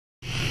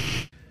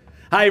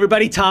Hi,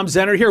 everybody. Tom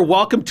Zenner here.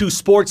 Welcome to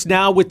Sports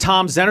Now with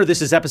Tom Zenner. This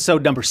is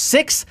episode number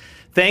 6.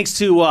 Thanks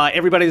to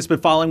everybody that's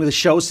been following the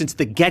show since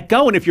the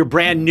get-go. And if you're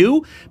brand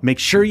new, make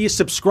sure you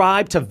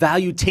subscribe to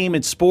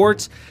Valuetainment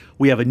Sports.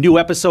 We have a new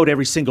episode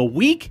every single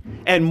week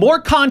and more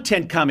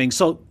content coming.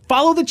 So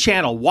follow the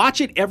channel. Watch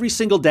it every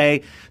single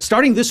day.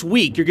 Starting this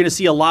week, you're going to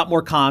see a lot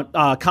more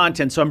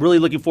content. So I'm really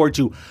looking forward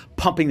to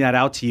pumping that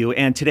out to you.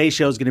 And today's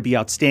show is going to be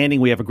outstanding.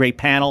 We have a great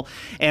panel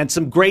and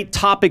some great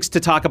topics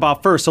to talk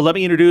about first. So let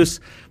me introduce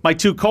my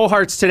two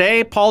cohorts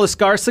today. Paul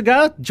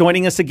Escarcega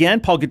joining us again.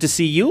 Paul, good to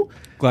see you.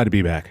 Glad to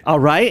be back. All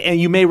right. And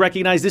you may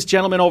recognize this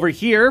gentleman over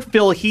here,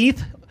 Phil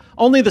Heath,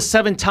 only the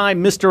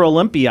 7-time Mr.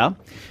 Olympia.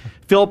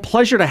 Phil,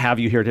 pleasure to have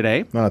you here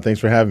today.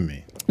 Thanks for having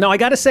me. Now, I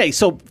got to say,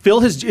 so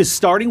Phil is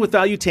starting with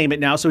Valuetainment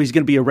now, so he's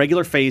going to be a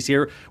regular face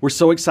here. We're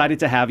so excited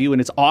to have you, and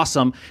it's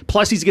awesome.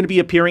 Plus, he's going to be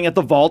appearing at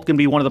the Vault, going to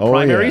be one of the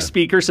primary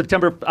speakers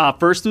September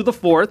 1st through the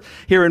 4th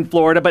here in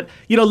Florida. But,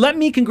 let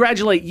me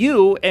congratulate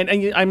you, and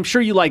I'm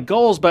sure you like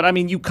goals, but, I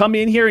mean, you come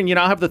in here and you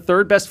now have the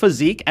 3rd best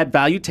physique at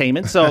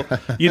Valuetainment, so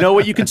you know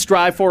what you can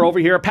strive for over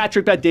here.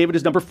 Patrick Bet-David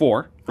is number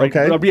 4,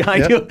 right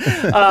behind you.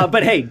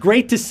 But, hey,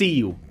 great to see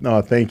you.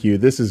 No, thank you.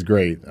 This is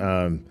great.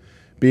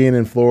 Being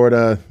in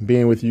Florida,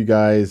 being with you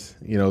guys,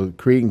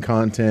 creating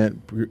content,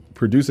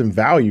 producing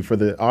value for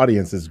the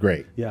audience is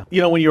great. Yeah.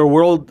 When you're a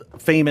world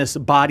famous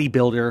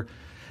bodybuilder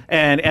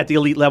and at the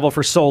elite level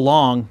for so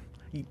long,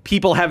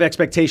 people have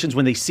expectations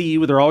when they see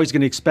you. They're always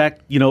going to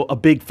expect, a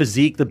big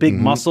physique, the big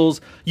muscles.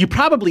 You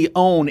probably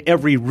own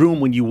every room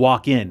when you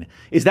walk in.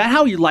 Is that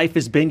how your life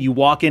has been? You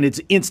walk in,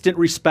 it's instant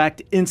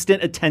respect,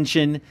 instant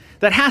attention.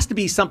 That has to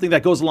be something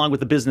that goes along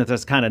with the business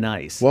that's kind of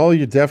nice. Well,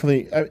 you're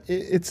definitely,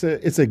 it's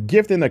a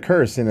gift and a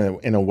curse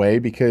in a way,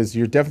 because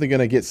you're definitely going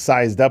to get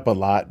sized up a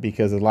lot,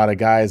 because a lot of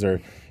guys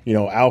are,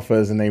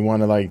 alphas, and they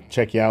want to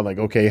check you out,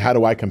 okay, how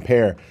do I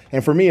compare?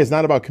 And for me, it's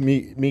not about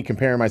me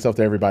comparing myself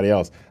to everybody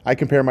else. I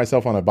compare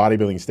myself on a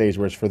bodybuilding stage,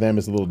 whereas for them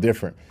it's a little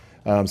different.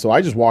 So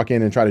I just walk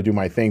in and try to do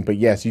my thing. But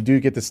yes, you do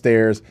get the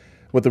stares.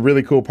 What the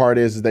really cool part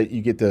is that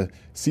you get to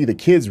see the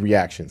kids'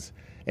 reactions.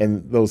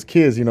 And those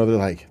kids, they're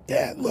like,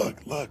 Dad, look,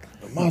 the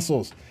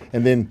muscles.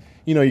 And then,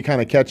 you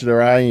kind of catch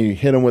their eye and you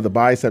hit them with a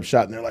bicep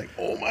shot, and they're like,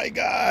 oh my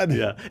God.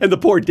 Yeah. And the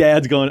poor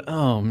dad's going,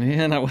 oh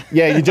man.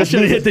 You just should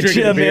have hit the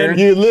gym, man.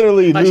 You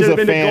literally lose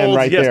a fan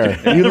right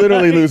there. You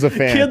literally lose a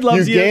fan. Kid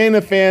loves you. You gain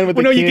a fan with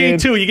the kid. You gain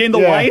 2. You gain the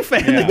wife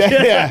and the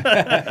kid.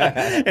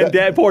 Yeah.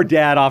 And poor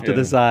dad off to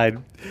the side.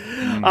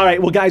 All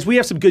right, well, guys, we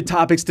have some good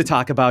topics to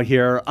talk about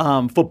here.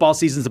 Football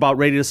season's about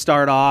ready to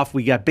start off.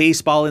 We got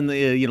baseball in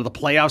the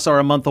playoffs are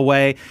a month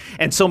away,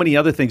 and so many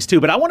other things too.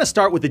 But I want to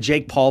start with the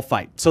Jake Paul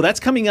fight. So that's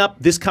coming up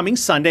this coming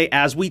Sunday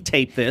as we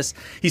tape this.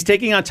 He's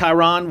taking on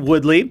Tyron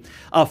Woodley,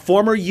 a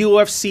former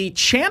UFC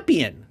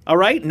champion. All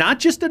right, not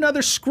just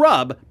another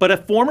scrub, but a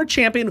former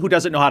champion who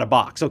doesn't know how to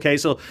box. Okay,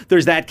 so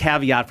there's that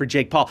caveat for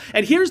Jake Paul.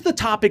 And here's the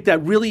topic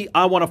that really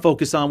I want to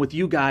focus on with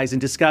you guys and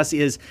discuss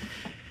is,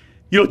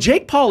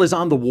 Jake Paul is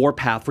on the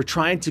warpath for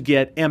trying to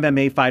get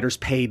MMA fighters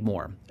paid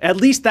more. At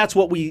least that's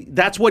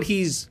what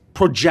he's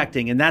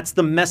projecting, and that's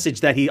the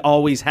message that he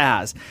always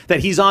has,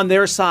 that he's on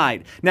their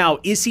side. Now,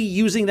 is he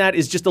using that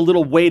as just a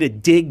little way to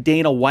dig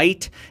Dana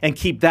White and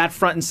keep that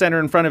front and center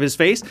in front of his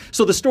face?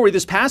 So the story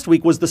this past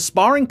week was the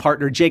sparring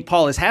partner Jake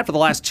Paul has had for the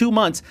last 2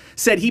 months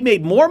said he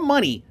made more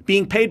money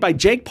being paid by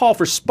Jake Paul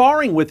for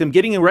sparring with him,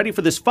 getting him ready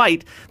for this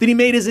fight, than he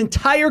made his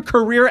entire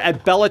career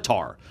at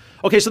Bellator.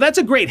 Okay, so that's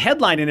a great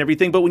headline and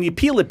everything, but when you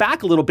peel it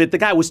back a little bit, the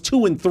guy was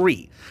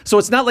 2-3. So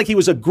it's not like he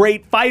was a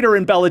great fighter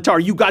in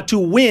Bellator. You got to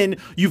win.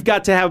 You've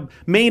got to have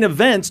main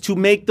events to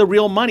make the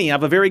real money. I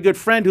have a very good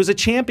friend who's a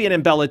champion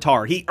in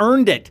Bellator. He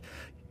earned it.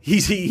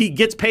 He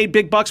gets paid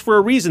big bucks for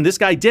a reason. This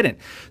guy didn't.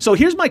 So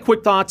here's my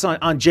quick thoughts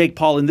on Jake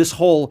Paul and this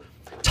whole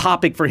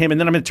topic for him, and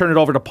then I'm going to turn it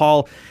over to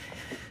Paul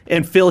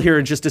and Phil here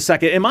in just a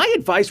second. And my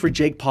advice for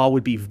Jake Paul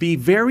would be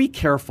very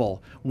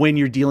careful when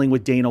you're dealing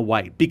with Dana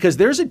White, because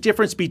there's a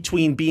difference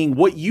between being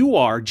what you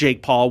are,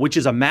 Jake Paul, which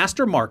is a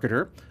master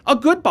marketer, a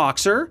good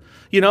boxer,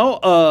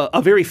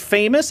 a very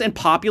famous and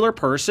popular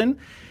person,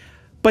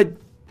 but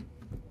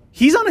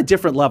he's on a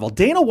different level.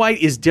 Dana White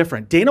is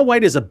different. Dana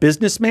White is a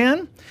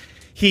businessman.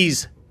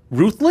 He's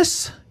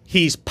ruthless.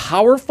 He's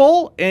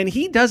powerful, and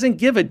he doesn't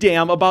give a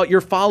damn about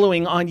your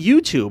following on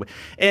YouTube.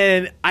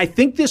 And I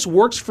think this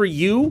works for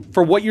you,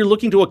 for what you're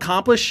looking to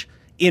accomplish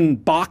in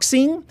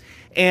boxing,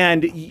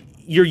 and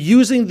you're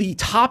using the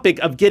topic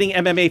of getting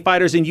MMA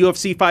fighters and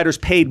UFC fighters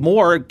paid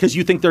more because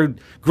you think they're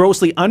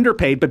grossly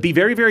underpaid. But be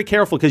very, very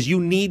careful, because you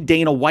need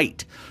Dana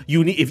White.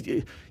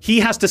 If he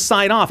has to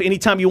sign off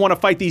anytime you want to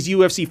fight these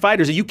UFC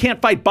fighters. And you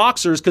can't fight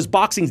boxers because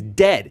boxing's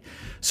dead.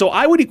 So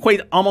I would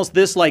equate almost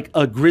this like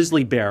a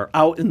grizzly bear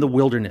out in the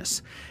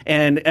wilderness.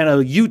 And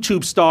a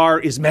YouTube star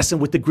is messing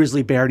with the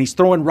grizzly bear, and he's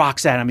throwing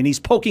rocks at him, and he's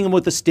poking him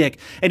with a stick,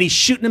 and he's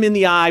shooting him in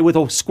the eye with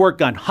a squirt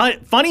gun.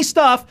 Funny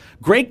stuff,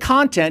 great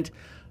content.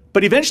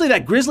 But eventually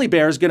that grizzly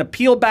bear is going to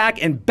peel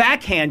back and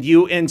backhand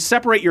you and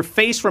separate your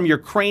face from your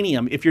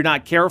cranium if you're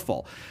not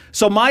careful.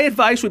 So my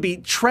advice would be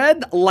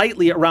tread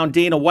lightly around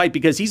Dana White,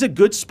 because he's a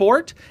good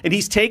sport and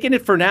he's taking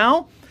it for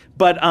now.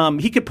 but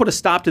he could put a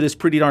stop to this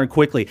pretty darn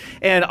quickly.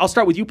 And I'll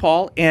start with you,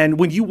 Paul. And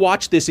when you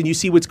watch this and you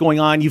see what's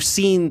going on, you've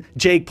seen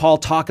Jake Paul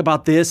talk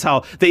about this,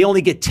 how they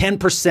only get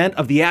 10%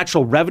 of the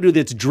actual revenue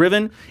that's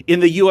driven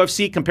in the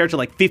UFC compared to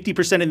like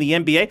 50% in the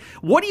NBA.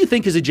 What do you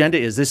think his agenda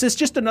is? Is this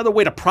just another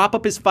way to prop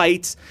up his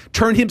fights,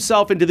 turn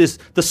himself into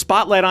the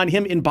spotlight on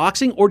him in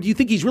boxing, or do you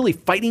think he's really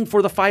fighting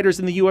for the fighters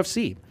in the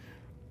UFC?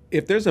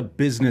 If there's a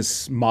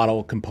business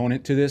model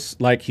component to this,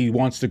 like he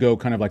wants to go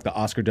kind of like the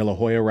Oscar De La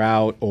Hoya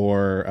route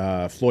or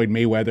Floyd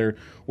Mayweather,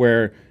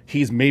 where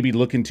he's maybe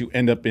looking to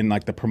end up in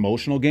like the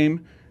promotional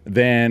game,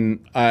 then,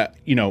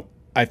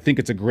 I think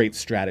it's a great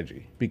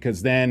strategy,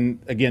 because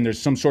then, again,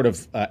 there's some sort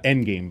of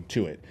end game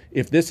to it.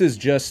 If this is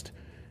just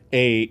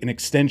an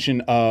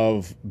extension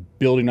of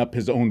building up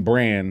his own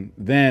brand,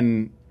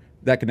 then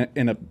that can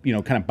end up,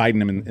 kind of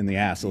biting him in the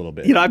ass a little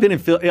bit. I've been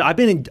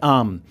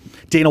in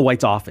Dana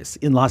White's office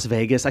in Las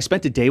Vegas. I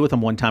spent a day with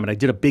him one time, and I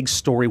did a big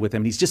story with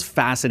him. He's just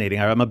fascinating.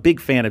 I'm a big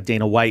fan of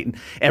Dana White and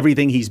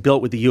everything he's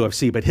built with the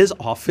UFC, but his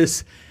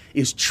office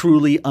is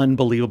truly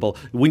unbelievable.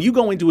 When you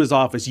go into his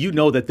office, you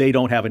know that they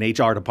don't have an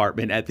HR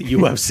department at the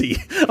UFC.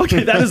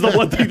 Okay, that is the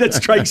one thing that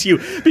strikes you,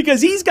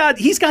 because he's got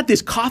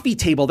this coffee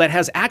table that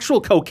has actual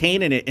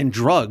cocaine in it and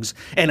drugs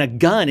and a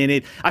gun in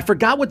it. I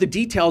forgot what the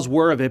details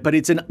were of it, but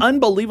it's an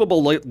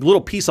unbelievable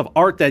little piece of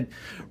art that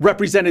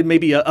represented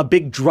maybe a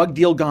big drug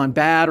deal gone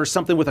bad or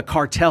something with a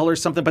cartel or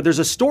something. But there's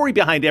a story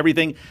behind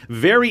everything.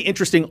 Very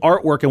interesting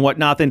artwork and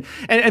whatnot.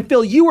 And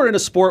Phil, you were in a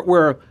sport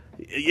where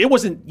you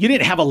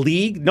didn't have a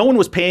league. No one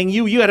was paying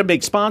you. You had to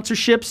make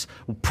sponsorships,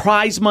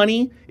 prize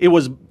money. It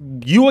was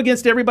you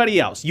against everybody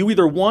else. You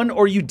either won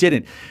or you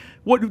didn't.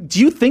 What do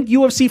you think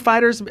UFC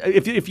fighters,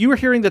 if you were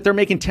hearing that they're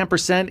making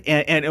 10%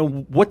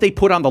 and what they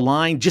put on the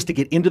line just to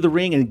get into the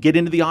ring and get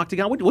into the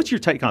octagon, what's your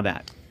take on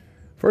that?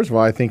 First of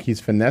all, I think he's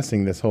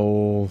finessing this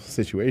whole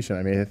situation.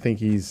 I mean, I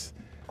think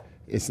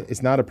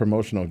it's not a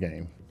promotional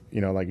game,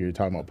 like you're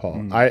talking about,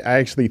 Paul. I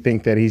actually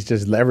think that he's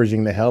just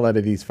leveraging the hell out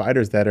of these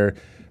fighters that are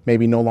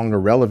maybe no longer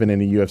relevant in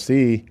the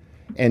UFC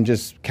and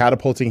just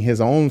catapulting his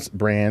own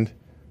brand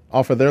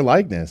off of their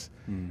likeness.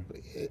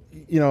 At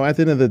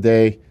the end of the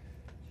day,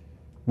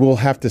 we'll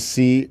have to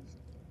see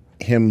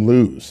him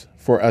lose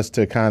for us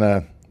to kind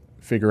of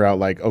figure out,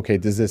 like, okay,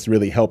 does this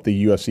really help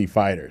the UFC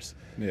fighters?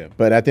 Yeah.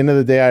 But at the end of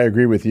the day, I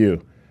agree with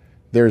you.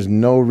 There's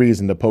no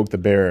reason to poke the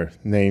bear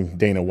named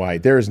Dana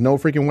White. There is no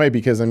freaking way,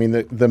 because, I mean,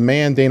 the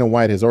man Dana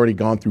White has already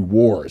gone through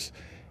wars.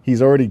 He's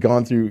already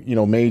gone through,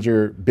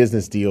 major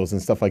business deals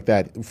and stuff like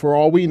that. For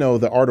all we know,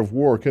 the art of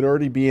war could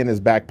already be in his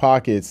back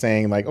pocket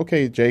saying, like,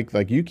 okay, Jake,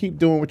 like, you keep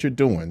doing what you're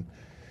doing.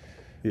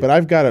 Yeah. But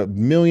I've got a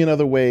million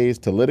other ways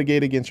to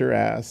litigate against your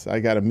ass. I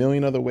got a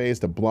million other ways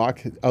to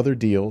block other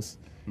deals.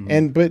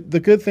 But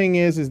the good thing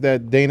is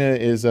that Dana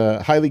is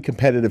a highly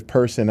competitive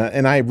person,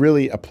 and I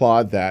really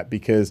applaud that,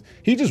 because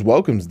he just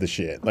welcomes the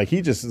shit. Like,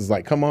 he just is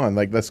like, come on,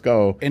 like, let's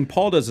go. And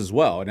Paul does as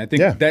well. And I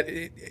think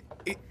that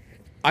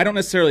I don't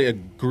necessarily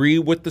agree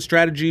with the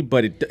strategy,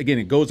 but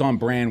it goes on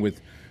brand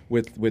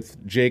with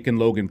Jake and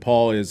Logan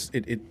Paul.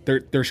 They're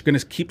going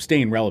to keep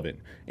staying relevant,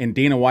 and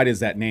Dana White is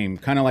that name.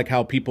 Kind of like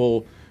how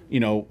people,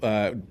 in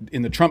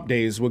the Trump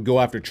days would go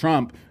after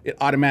Trump, it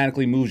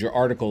automatically moves your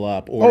article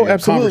up or your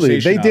absolutely.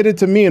 They up. did it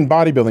to me in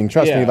bodybuilding.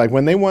 Trust me. Like,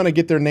 when they want to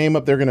get their name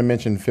up, they're going to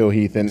mention Phil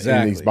Heath in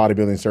these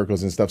bodybuilding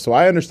circles and stuff. So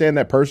I understand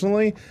that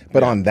personally,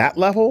 but on that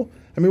level,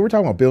 I mean, we're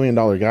talking about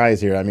billion-dollar guys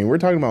here. I mean, we're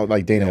talking about,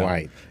 like, Dana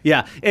White.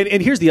 Yeah,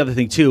 and here's the other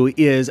thing, too,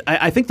 is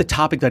I think the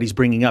topic that he's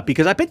bringing up,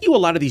 because I bet you a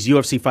lot of these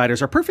UFC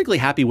fighters are perfectly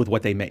happy with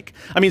what they make.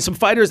 I mean, some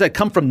fighters that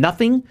come from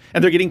nothing,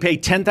 and they're getting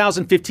paid $10,000,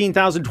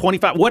 $15,000,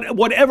 $25,000,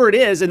 whatever it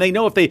is, and they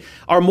know if they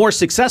are more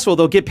successful,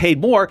 they'll get paid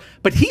more.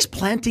 But he's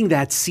planting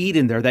that seed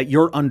in there that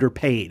you're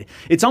underpaid.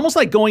 It's almost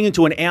like going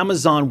into an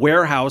Amazon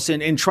warehouse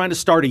and trying to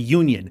start a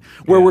union,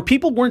 where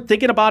people weren't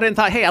thinking about it and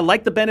thought, hey, I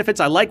like the benefits,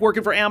 I like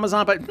working for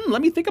Amazon, but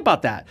let me think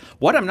about that.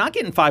 What? I'm not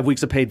getting 5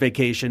 weeks of paid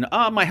vacation.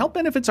 My health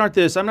benefits aren't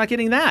this. I'm not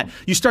getting that.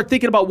 You start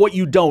thinking about what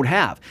you don't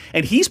have.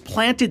 And he's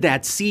planted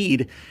that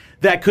seed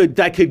that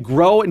could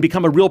grow and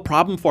become a real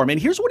problem for him. And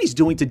here's what he's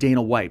doing to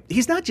Dana White.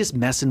 He's not just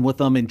messing with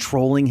him and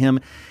trolling him.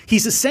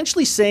 He's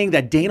essentially saying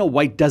that Dana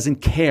White doesn't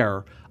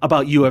care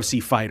about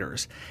UFC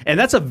fighters. And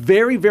that's a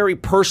very, very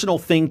personal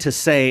thing to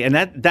say. And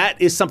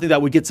that is something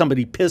that would get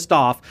somebody pissed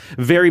off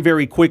very,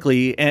 very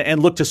quickly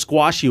and look to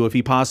squash you if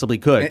he possibly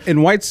could.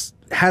 And White's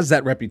has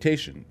that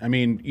reputation. I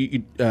mean,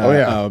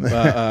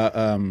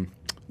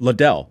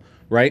 Liddell,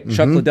 right?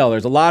 Chuck Liddell.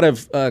 There's a lot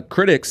of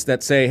critics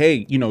that say,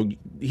 hey,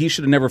 he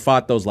should have never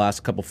fought those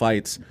last couple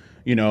fights.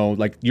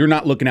 Like, you're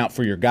not looking out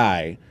for your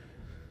guy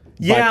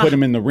by putting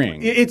him in the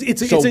ring.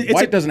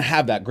 White doesn't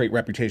have that great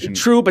reputation.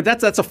 True, but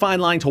that's a fine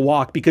line to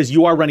walk, because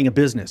you are running a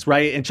business,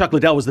 right? And Chuck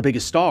Liddell was the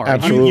biggest star.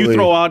 Absolutely. You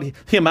throw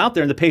him out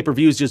there and the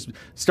pay-per-views just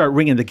start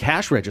ringing the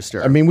cash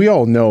register. I mean, we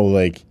all know,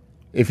 like,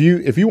 if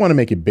you want to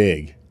make it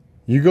big,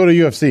 you go to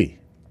UFC.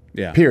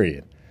 Yeah.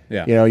 Period.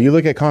 Yeah. You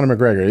look at Conor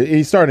McGregor.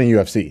 He started in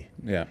UFC.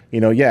 Yeah.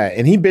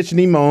 And he bitched and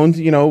he moaned,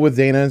 with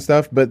Dana and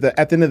stuff. But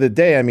at the end of the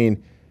day, I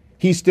mean,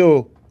 he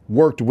still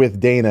worked with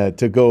Dana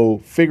to go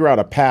figure out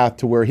a path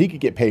to where he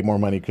could get paid more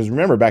money. Because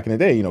remember, back in the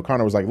day,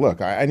 Conor was like,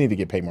 look, I need to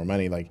get paid more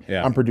money. Like,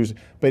 I'm producing.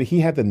 But he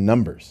had the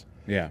numbers.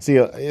 Yeah. See,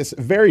 it's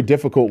very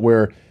difficult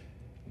where,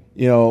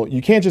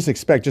 you can't just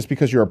expect just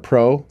because you're a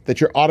pro that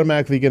you're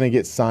automatically going to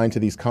get signed to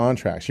these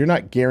contracts. You're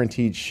not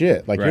guaranteed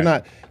shit. Like, you're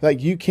not,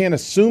 like, you can't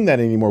assume that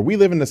anymore. We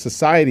live in a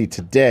society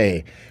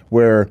today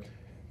where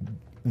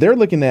they're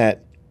looking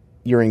at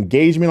your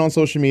engagement on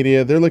social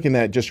media. They're looking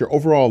at just your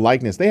overall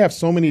likeness. They have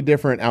so many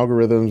different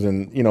algorithms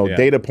and,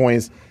 data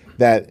points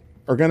that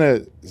are going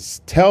to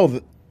tell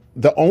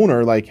the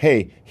owner, like,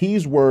 hey,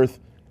 he's worth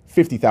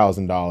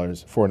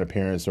 $50,000 for an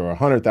appearance or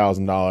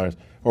 $100,000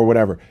 or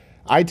whatever.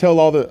 I tell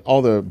all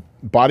the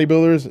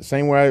bodybuilders,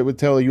 same way I would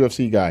tell a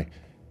UFC guy,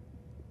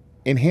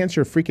 enhance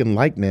your freaking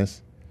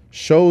likeness,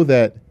 show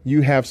that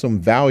you have some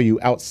value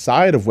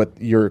outside of what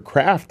your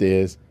craft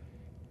is,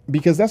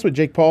 because that's what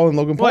Jake Paul and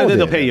Logan Paul did. Well, then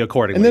they'll pay you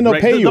accordingly. And then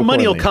they'll pay you The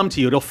money will accordingly. come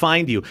to you. It'll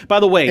find you. By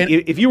the way,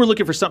 if you were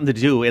looking for something to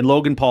do and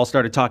Logan Paul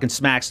started talking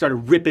smack, started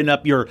ripping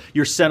up your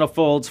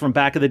centerfolds from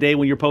back of the day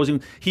when you're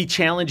posing, he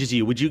challenges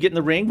you. Would you get in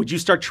the ring? Would you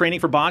start training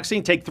for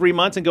boxing, take 3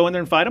 months and go in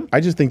there and fight him?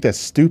 I just think that's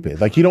stupid.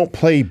 Like, you don't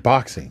play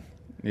boxing.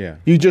 Yeah.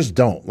 You just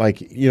don't.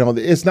 Like,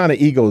 it's not an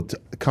ego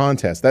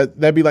contest.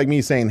 That'd be like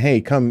me saying,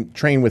 hey, come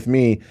train with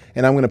me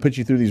and I'm going to put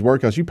you through these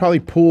workouts. You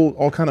probably pull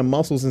all kind of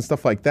muscles and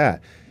stuff like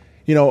that.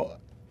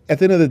 At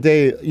the end of the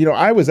day,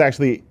 I was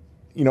actually,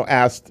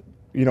 asked,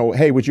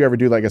 hey, would you ever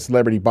do like a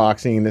celebrity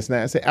boxing, this and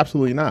that? I say,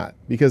 absolutely not,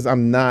 because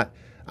I'm not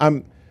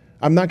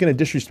going to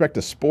disrespect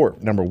the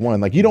sport, number one.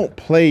 Like, you don't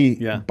play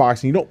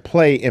boxing, you don't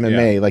play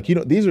MMA. Like,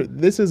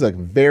 this is a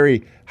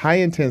very high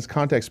intense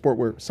contact sport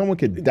where someone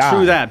could die.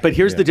 True that, but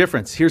here's the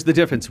difference. Here's the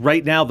difference.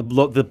 Right now,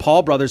 the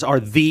Paul brothers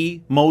are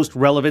the most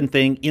relevant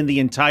thing in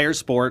the entire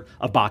sport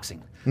of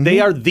boxing.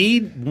 They are the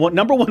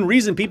number one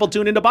reason people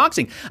tune into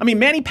boxing. I mean,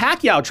 Manny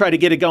Pacquiao tried to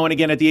get it going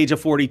again at the age of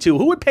 42.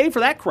 Who would pay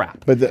for that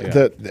crap? But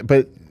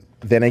but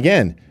then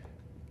again,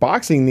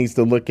 boxing needs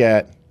to look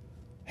at,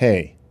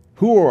 hey,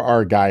 who are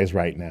our guys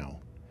right now?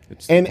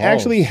 And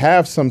actually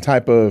have some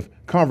type of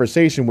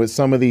conversation with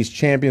some of these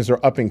champions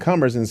or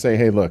up-and-comers and say,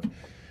 hey, look,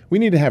 we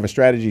need to have a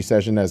strategy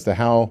session as to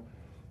how,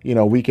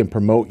 we can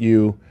promote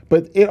you.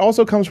 But it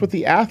also comes with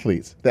the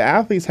athletes. The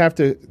athletes have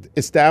to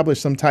establish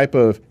some type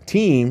of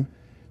team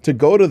to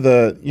go to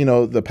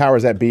the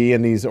powers that be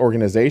in these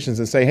organizations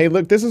and say, hey,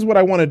 look, this is what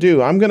I want to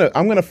do. I'm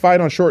gonna fight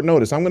on short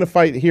notice. I'm gonna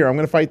fight here. I'm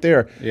gonna fight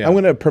there. Yeah. I'm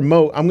gonna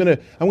promote. I'm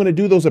gonna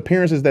do those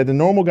appearances that the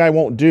normal guy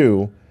won't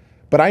do.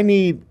 But I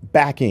need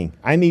backing.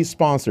 I need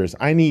sponsors.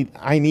 I need.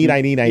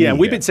 Yeah,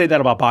 we've been saying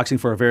that about boxing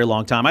for a very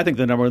long time. I think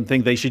the number one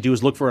thing they should do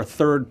is look for a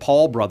third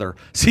Paul brother.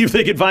 See if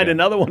they can find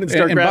another one and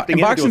start grafting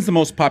into it. Boxing's the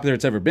most popular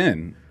it's ever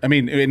been. I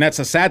mean, and that's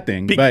a sad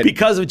thing. But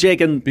because of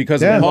Jake and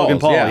because of Logan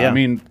Paul. Yeah. I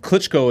mean,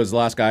 Klitschko is the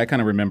last guy I kind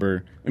of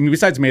remember. I mean,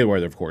 besides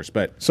Mayweather, of course.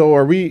 But so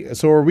are we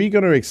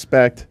going to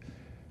expect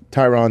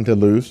Tyron to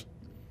lose?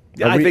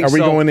 I think so. Are we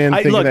going in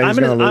thinking that he's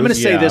going to lose? I'm going to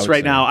say this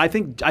right now. I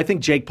think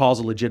Jake Paul's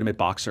a legitimate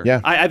boxer.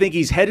 Yeah. I think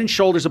he's head and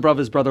shoulders above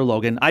his brother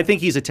Logan. I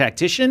think he's a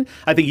tactician.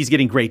 I think he's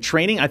getting great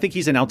training. I think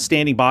he's an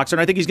outstanding boxer,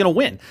 and I think he's going to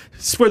win.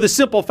 For the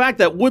simple fact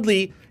that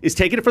Woodley is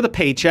taking it for the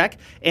paycheck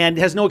and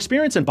has no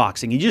experience in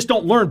boxing. You just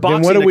don't learn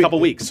boxing in a couple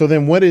weeks. So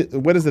then what is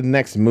the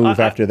next move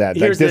after that?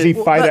 Like, does he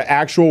fight an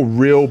actual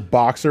real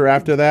boxer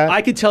after that?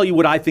 I can tell you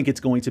what I think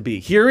it's going to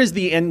be. Here is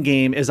the end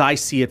game as I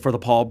see it for the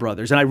Paul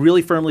brothers, and I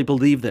really firmly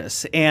believe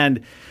this.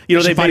 And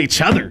they fight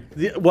each other.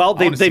 Well,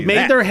 they've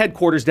made their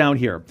headquarters down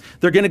here.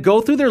 They're going to go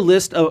through their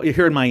list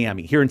here in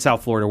Miami, here in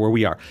South Florida, where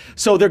we are.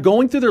 So they're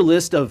going through their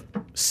list of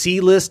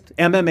C-list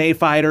MMA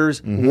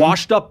fighters,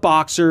 washed-up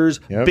boxers,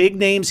 big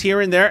names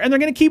here and there, and they're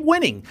going to keep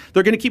winning.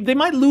 They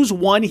might lose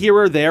one here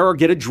or there or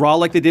get a draw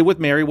like they did with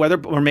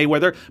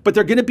Mayweather, but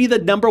they're going to be the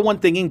number one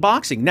thing in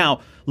boxing.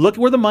 Now, look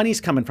where the money's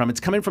coming from. It's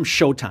coming from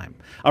Showtime.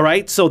 All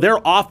right? So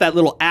they're off that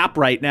little app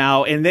right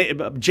now,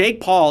 and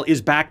Jake Paul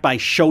is backed by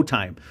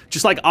Showtime,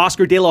 just like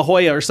Oscar De La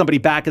Hoya or somebody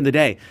back in the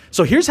day.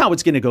 So here's how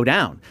it's going to go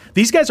down.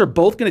 These guys are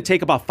both going to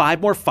take about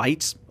 5 more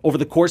fights over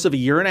the course of a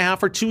year and a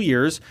half or 2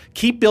 years.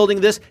 Keep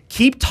building this.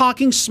 Keep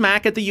talking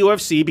smack at the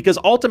UFC, because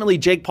ultimately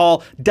Jake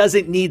Paul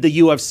doesn't need the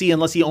UFC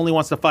unless he only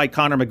wants to fight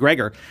Conor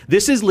McGregor.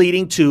 This is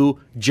leading to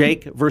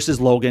Jake versus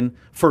Logan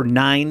for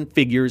 9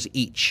 figures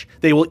each.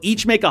 They will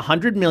each make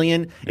 $100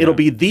 million. It'll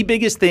be the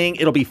biggest thing.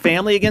 It'll be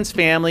family against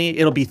family.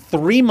 It'll be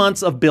 3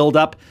 months of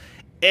buildup.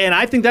 And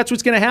I think that's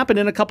what's going to happen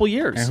in a couple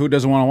years. And who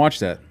doesn't want to watch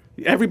that?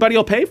 Everybody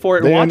will pay for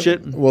it and watch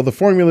it. Well, the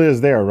formula is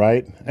there,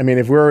 right? I mean,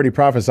 if we're already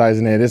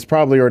prophesizing it, it's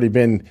probably already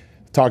been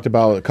talked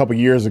about a couple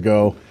years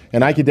ago,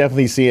 and I could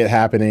definitely see it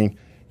happening.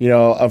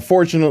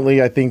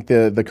 Unfortunately, I think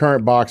the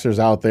current boxers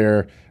out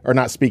there are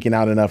not speaking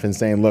out enough and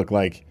saying, look,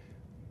 like,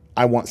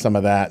 I want some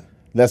of that.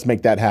 Let's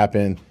make that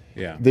happen.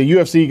 Yeah. The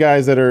UFC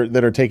guys that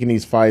are taking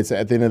these fights,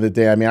 at the end of the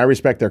day, I mean, I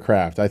respect their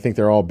craft. I think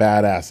they're all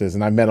badasses,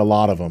 and I've met a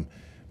lot of them.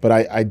 But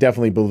I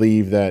definitely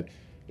believe that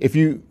if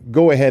you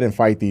go ahead and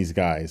fight these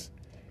guys,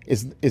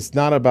 it's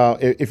not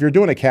about, if you're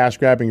doing a cash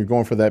grab and you're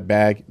going for that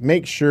bag,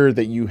 make sure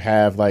that you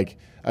have like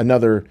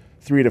another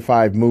 3 to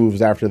 5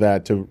 moves after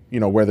that to,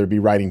 whether it be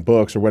writing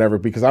books or whatever,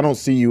 because I don't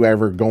see you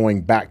ever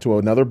going back to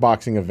another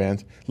boxing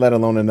event, let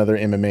alone another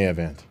MMA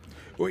event.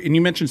 And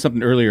you mentioned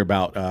something earlier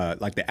about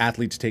like the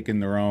athletes taking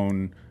their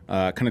own,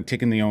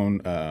 taking the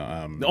own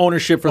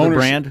ownership for the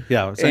brand.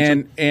 Yeah,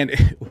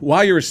 and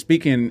while you were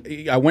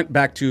speaking, I went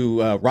back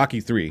to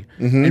Rocky 3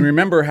 and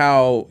remember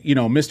how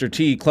Mr.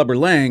 T, Clubber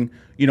Lang,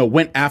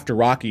 went after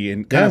Rocky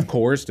and kind of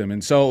coerced him.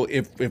 And so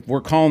if we're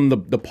calling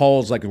the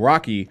Pauls like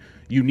Rocky,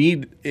 you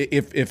need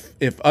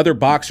if other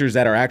boxers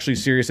that are actually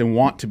serious and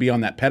want to be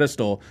on that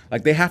pedestal,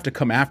 like they have to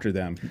come after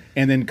them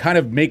and then kind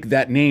of make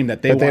that name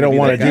that they. But they don't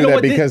want to do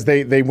that because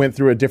they went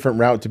through a different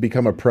route to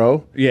become a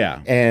pro.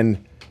 Yeah,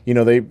 and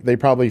they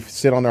probably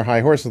sit on their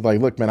high horses like,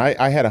 look, man,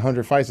 I had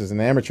 100 fights as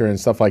an amateur and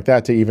stuff like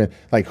that to even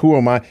like, who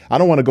am I? I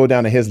don't want to go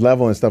down to his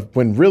level and stuff.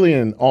 When really,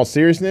 in all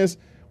seriousness,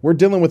 we're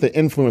dealing with an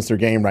influencer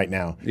game right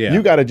now. Yeah.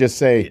 You got to just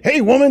say,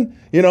 hey, woman.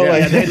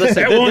 Hey,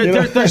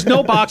 listen, there's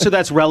no boxer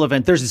that's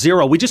relevant. There's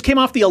zero. We just came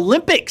off the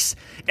Olympics.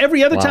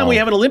 Every other time we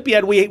have an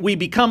Olympiad,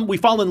 we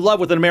fall in love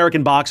with an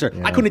American boxer.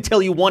 Yeah. I couldn't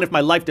tell you one if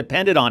my life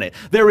depended on it.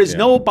 There is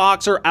no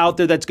boxer out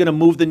there that's going to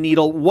move the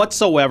needle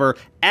whatsoever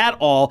at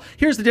all.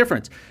 Here's the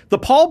difference. The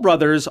Paul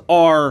brothers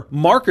are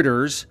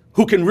marketers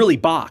who can really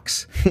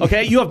box.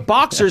 Okay, you have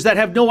boxers that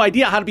have no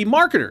idea how to be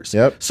marketers.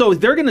 Yep. So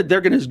they're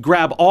gonna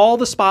grab all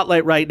the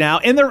spotlight right now,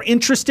 and they're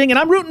interesting, and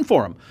I'm rooting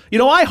for them.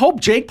 I hope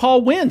Jake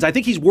Paul wins. I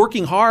think he's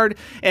working hard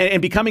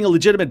and becoming a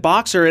legitimate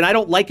boxer, and I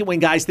don't like it when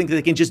guys think that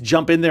they can just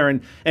jump in there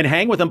and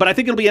hang with him. But I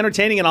think it'll be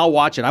entertaining, and I'll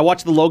watch it. I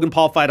watched the Logan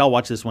Paul fight. I'll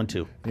watch this one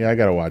too. Yeah, I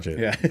gotta watch it.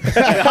 Yeah.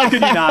 How could you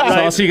not? Right?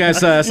 So I'll see you guys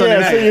Sunday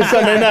night. See you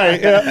Sunday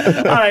night.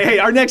 Yeah. All right. Hey,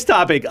 our next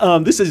topic.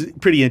 This is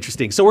pretty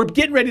interesting. So we're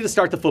getting ready to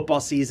start the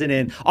football season,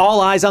 and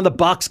all eyes on the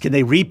Bucs. Can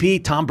they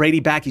repeat? Tom Brady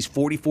back. He's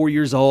 44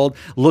 years old,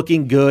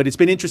 looking good. It's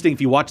been interesting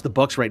if you watch the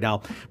Bucs right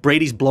now.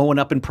 Brady's blowing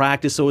up in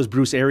practice. So is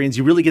Bruce Arians.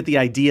 You really get the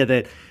idea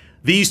that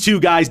these two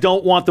guys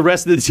don't want the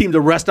rest of the team to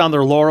rest on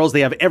their laurels.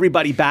 They have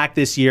everybody back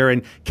this year,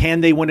 and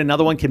can they win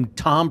another one? Can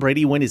Tom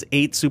Brady win his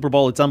 8th Super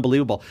Bowl? It's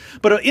unbelievable.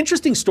 But an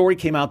interesting story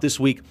came out this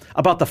week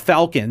about the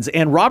Falcons,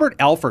 and Robert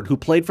Alford, who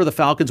played for the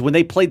Falcons when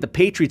they played the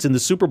Patriots in the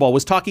Super Bowl,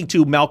 was talking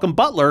to Malcolm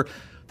Butler,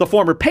 the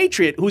former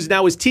Patriot, who's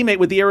now his teammate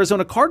with the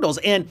Arizona Cardinals.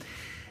 And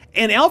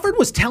Alfred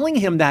was telling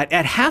him that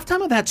at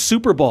halftime of that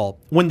Super Bowl,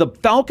 when the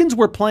Falcons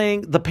were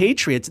playing the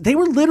Patriots, they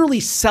were literally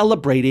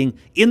celebrating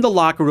in the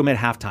locker room at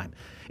halftime.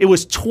 It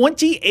was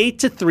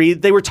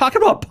 28-3. They were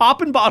talking about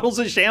popping bottles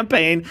of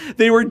champagne.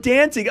 They were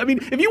dancing. I mean,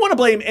 if you want to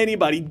blame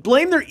anybody,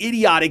 blame their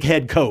idiotic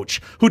head coach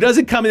who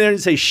doesn't come in there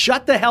and say,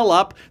 shut the hell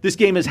up. This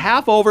game is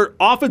half over.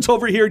 Offense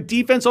over here,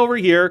 defense over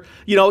here,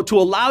 to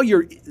allow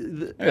your...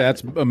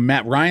 that's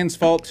Matt Ryan's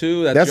fault,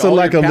 too. That's a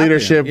lack of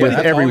leadership with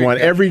everyone.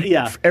 Every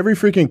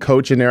freaking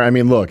coach in there. I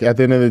mean, look, at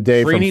the end of the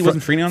day,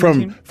 wasn't Freeney on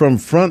the team? From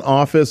front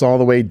office all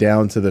the way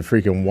down to the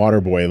freaking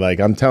water boy,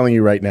 like I'm telling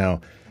you right now,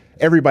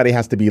 everybody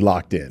has to be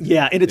locked in.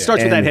 Yeah, and it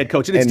starts with that head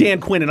coach. And it's Dan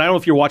Quinn, and I don't know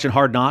if you're watching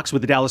Hard Knocks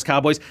with the Dallas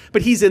Cowboys,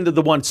 but he's into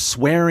the one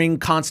swearing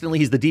constantly.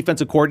 He's the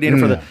defensive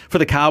coordinator for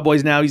the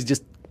Cowboys now. He's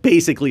just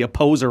basically a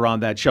poser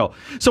on that show.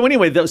 So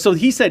anyway, so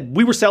he said,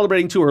 we were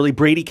celebrating too early.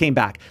 Brady came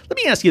back. Let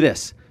me ask you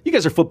this. You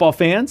guys are football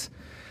fans.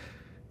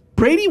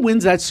 Brady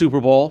wins that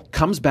Super Bowl,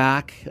 comes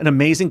back, an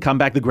amazing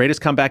comeback, the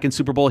greatest comeback in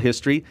Super Bowl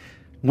history,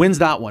 wins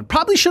that one.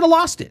 Probably should have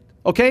lost it.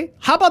 Okay,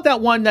 how about that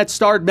one that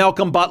starred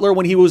Malcolm Butler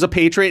when he was a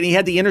Patriot and he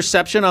had the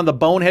interception on the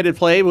boneheaded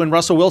play when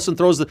Russell Wilson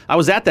throws I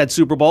was at that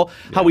Super Bowl,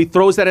 how he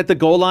throws that at the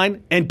goal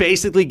line and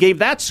basically gave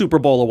that Super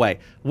Bowl away.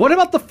 What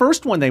about the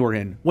first one they were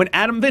in when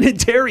Adam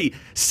Vinatieri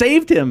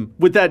saved him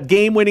with that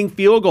game-winning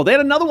field goal? They had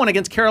another one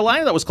against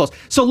Carolina that was close.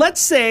 So let's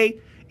say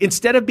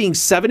instead of being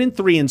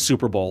 7-3 in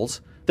Super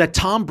Bowls, that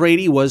Tom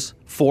Brady was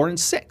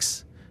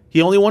 4-6.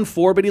 He only won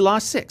 4, but he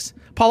lost 6.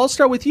 Paul, I'll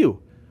start with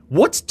you.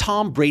 What's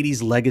Tom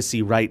Brady's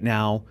legacy right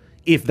now?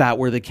 If that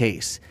were the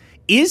case,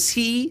 is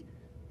he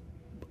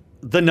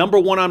the number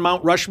one on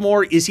Mount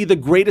Rushmore? Is he the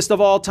greatest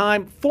of all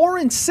time?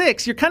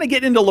 4-6, you're kind of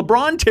getting into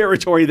LeBron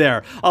territory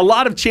there. A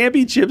lot of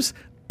championships,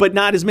 but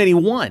not as many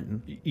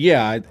won.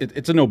 Yeah,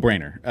 it's a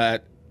no-brainer.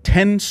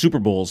 10 Super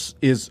Bowls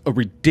is a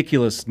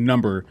ridiculous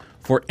number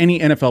for any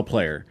NFL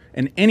player.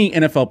 And any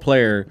NFL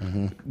player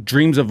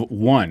dreams of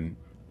 1.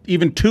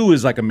 Even 2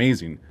 is like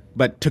amazing.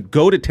 But to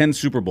go to 10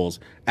 Super Bowls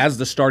as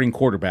the starting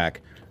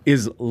quarterback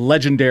is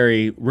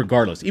legendary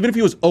regardless. Even if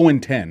he was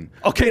 0-10.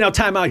 Okay, now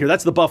time out here.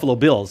 That's the Buffalo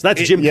Bills.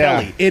 That's Jim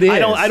Kelly. It is. I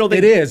don't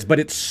think it is, but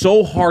it's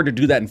so hard to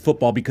do that in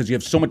football because you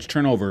have so much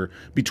turnover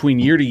between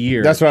year to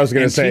year. That's what I was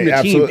going to say.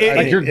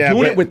 Absolutely. You're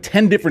doing it with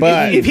 10 different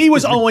teams. If he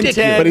was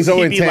 0-10, but he's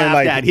 0-10, he'd be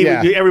laughed at.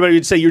 Everybody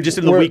would say you're just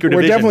in the weaker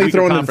division. We're definitely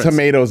throwing the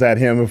tomatoes at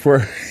him if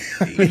we're...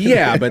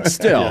 Yeah, but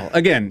still,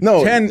 again,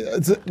 10.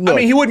 Look, I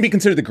mean, he wouldn't be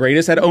considered the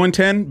greatest at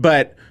 0-10,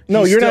 but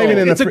no, you're not even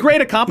in. It's a great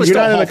accomplishment.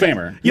 You're not Hall of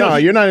Famer. No,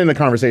 you're not in the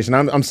conversation.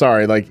 I'm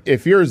sorry. Like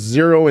if you're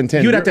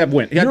 0-10, you'd have to have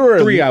win.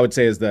 3, I would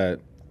say, is the.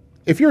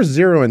 if you're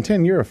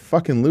 0-10, you're a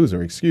fucking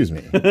loser. Excuse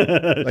me.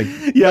 Like,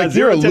 Yeah, like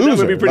you're a 0-10, that would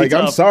loser. be pretty Like,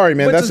 I'm tough. sorry,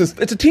 man. But That's just.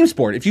 it's a team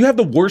sport. If you have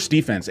the worst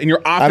defense and your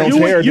offense, I don't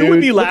care, You would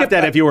dude. be laughed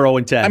at if you were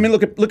 0-10. I mean,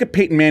 look at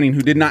Peyton Manning,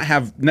 who did not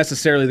have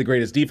necessarily the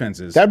greatest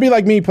defenses. That'd be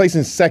like me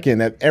placing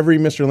second at every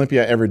Mr.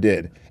 Olympia ever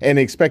did and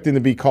expecting to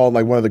be called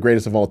like one of the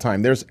greatest of all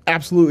time. There's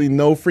absolutely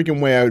no freaking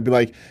way I would be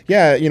like,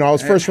 yeah, you know, I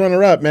was first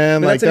runner up,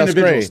 man. But Like, that's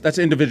great. That's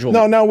individual.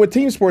 No, with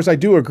team sports, I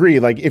do agree.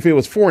 Like, if it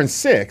was 4 and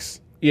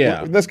 6,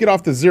 Yeah. let's get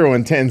off the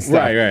 0-10 stuff.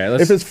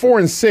 Right. If it's 4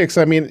 and 6,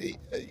 I mean,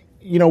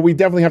 you know, we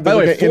definitely have to By the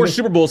look way, at 4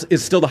 Super Bowls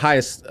is still the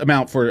highest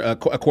amount for a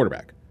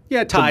quarterback.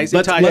 yeah, ties. So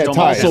let's don't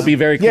also matter. be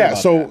very clear Yeah,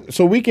 about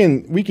so we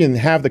can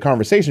have the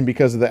conversation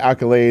because of the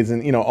accolades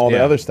and, you know, all the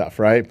Yeah. other stuff,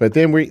 right? But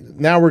then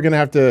we're gonna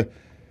have to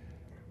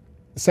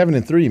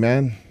 7-3,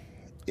 man.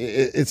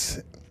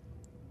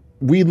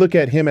 We look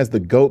at him as the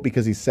GOAT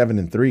because he's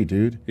 7-3,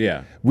 dude.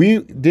 Yeah. We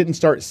didn't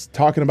start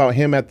talking about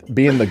him at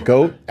being the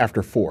GOAT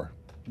after 4.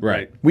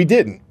 Right. We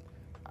didn't.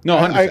 No,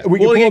 100%. We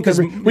can pull up because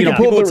the- we can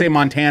pull people up would the- say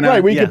Montana.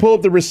 Right, we Yeah. can pull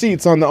up the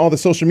receipts on all the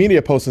social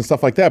media posts and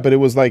stuff like that, but it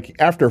was like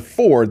after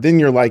 4, then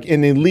you're like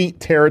in elite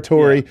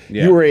territory.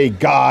 Yeah. You were a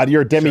god,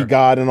 you're a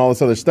demigod, and all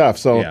this other stuff.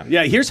 So Yeah.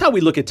 Yeah, here's how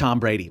we look at Tom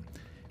Brady.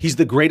 He's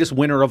the greatest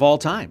winner of all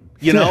time,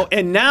 you know?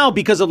 And now,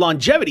 because of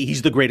longevity,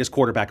 he's the greatest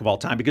quarterback of all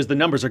time because the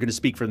numbers are going to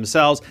speak for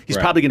themselves. He's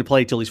Right. probably going to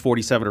play till he's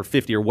 47 or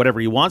 50 or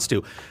whatever he wants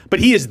to. But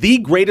he is the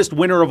greatest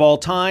winner of all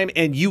time,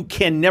 and you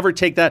can never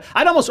take that.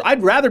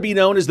 I'd rather be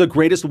known as the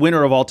greatest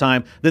winner of all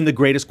time than the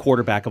greatest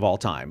quarterback of all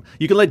time.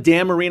 You can let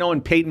Dan Marino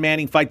and Peyton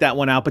Manning fight that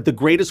one out, but the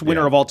greatest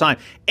winner of all time.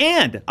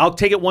 And I'll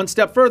take it one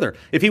step further.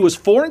 If he was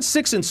 4 and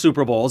 6 in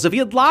Super Bowls, if he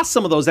had lost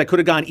some of those that could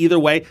have gone either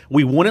way,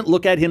 we wouldn't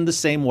look at him the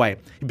same way.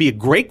 He'd be a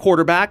great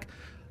quarterback,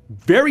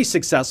 very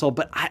successful,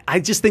 but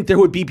I just think there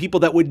would be people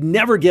that would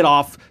never get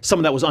off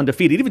someone that was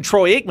undefeated. Even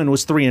Troy Aikman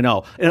was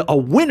 3-0. A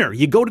winner.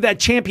 You go to that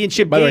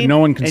championship By the game. way, no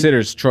one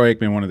considers Troy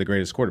Aikman one of the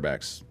greatest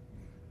quarterbacks.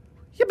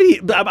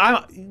 It's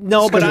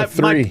 'cause of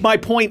 3. my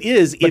point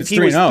is, if it's he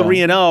was 3-0.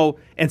 3-0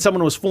 and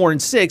someone was 4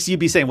 and 6, you'd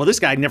be saying, well, this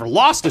guy never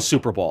lost a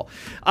Super Bowl.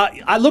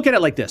 I look at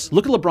it like this.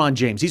 Look at LeBron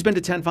James. He's been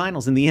to 10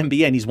 finals in the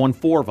NBA, and he's won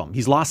 4 of them.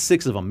 He's lost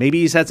 6 of them. Maybe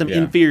he's had some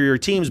inferior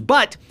teams,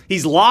 but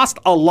he's lost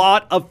a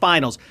lot of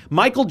finals.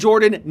 Michael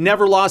Jordan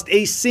never lost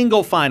a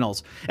single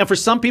finals. And for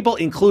some people,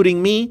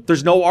 including me,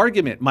 there's no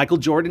argument. Michael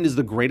Jordan is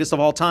the greatest of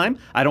all time.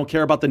 I don't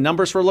care about the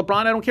numbers for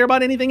LeBron. I don't care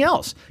about anything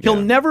else. He'll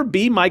never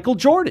be Michael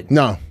Jordan.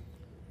 No.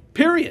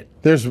 Period.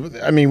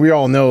 We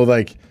all know,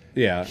 like,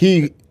 Yeah.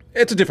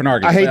 it's a different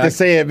argument. I hate to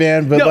say it,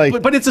 man, but No,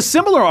 like, but it's a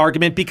similar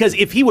argument because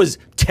if he was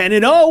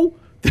 10-0,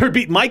 there'd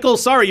be Michael.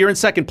 Sorry, you're in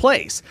second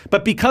place.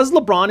 But because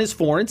LeBron is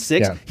 4 and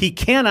 6, Yeah. he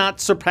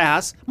cannot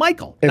surpass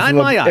Michael. Not in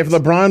my eyes. if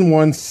LeBron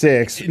won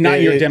 6,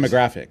 Not your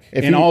demographic.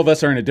 And all of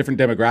us are in a different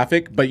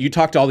demographic, but you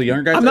talk to all the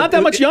younger guys. I'm not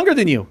that much younger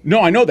than you. No,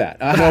 I know that.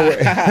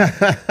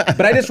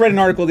 But I just read an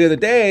article the other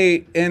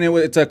day, and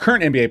it's a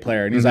current NBA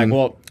player, and he's like,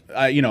 "Well,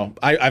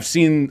 I've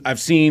seen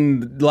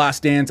The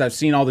Last Dance, I've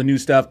seen all the new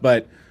stuff,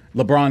 but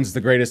LeBron's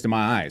the greatest in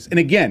my eyes." And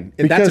again,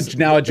 that's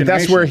now a generation.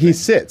 That's where he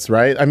sits,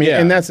 right? I mean,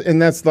 Yeah. and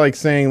that's like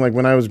saying, like,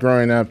 when I was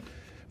growing up,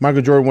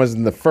 Michael Jordan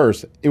wasn't the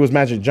first. It was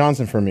Magic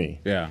Johnson for me.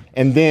 Yeah.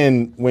 And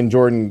then when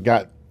Jordan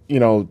got,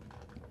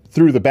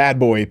 through the bad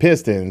boy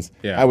Pistons,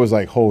 I was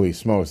like, holy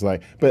smokes.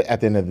 Like, but at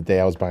the end of the day,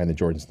 I was buying the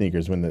Jordan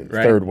sneakers when the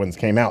third ones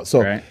came out.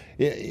 So, at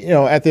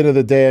the end of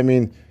the day, I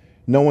mean,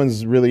 no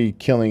one's really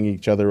killing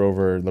each other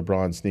over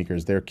LeBron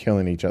sneakers. They're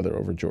killing each other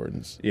over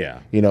Jordans. Yeah.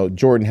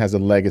 Jordan has a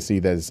legacy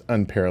that is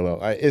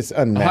unparalleled. It's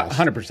unmatched.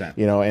 100%.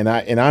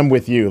 And I'm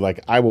with you. Like,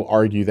 I will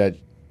argue that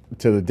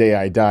to the day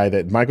I die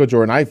that Michael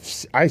Jordan,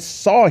 I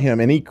saw him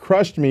and he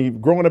crushed me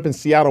growing up in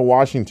Seattle,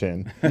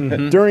 Washington,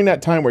 during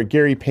that time where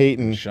Gary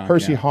Payton,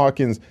 Percy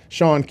Hawkins,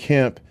 Sean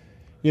Kemp,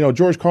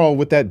 George Karl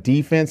with that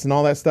defense and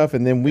all that stuff.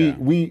 And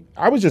then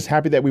I was just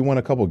happy that we won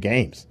a couple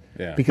games.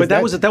 Yeah. But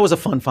that was a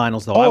fun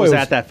finals, though. I was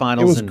at that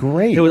finals. It was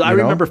great. I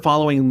remember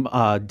following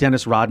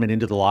Dennis Rodman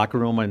into the locker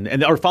room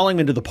or following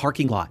him into the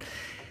parking lot.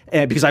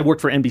 Because I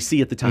worked for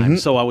NBC at the time,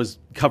 so I was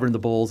covering the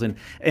Bulls, and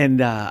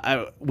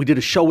we did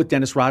a show with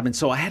Dennis Rodman,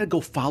 so I had to go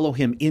follow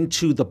him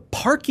into the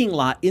parking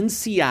lot in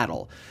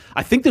Seattle.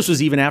 I think this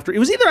was either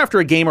after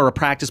a game or a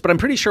practice, but I'm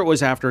pretty sure it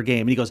was after a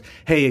game. And he goes,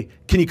 "Hey,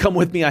 can you come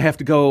with me? I have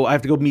to go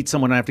meet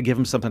someone. I have to give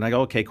him something." I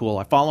go, "Okay, cool."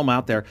 I follow him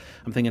out there.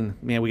 I'm thinking,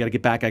 man, we got to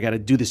get back. I got to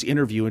do this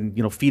interview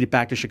and feed it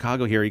back to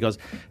Chicago here. He goes,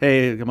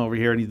 "Hey, come over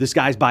here." And this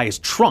guy's by his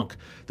trunk.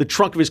 The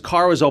trunk of his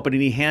car was open,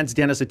 and he hands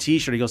Dennis a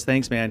T-shirt. He goes,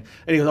 "Thanks, man."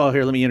 And he goes, "Oh,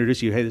 here, let me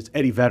introduce you. Hey, this is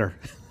Eddie Vedder."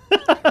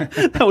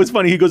 That was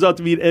funny. He goes out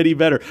to meet Eddie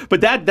Vedder. But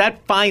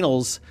that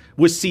finals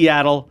with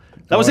Seattle.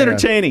 That was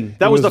entertaining.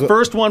 That was the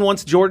first one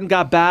once Jordan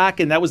got back,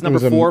 and that was number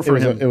 4 for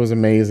him. It was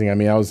amazing. I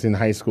mean, I was in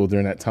high school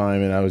during that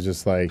time, and I was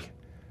just like,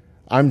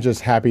 I'm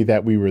just happy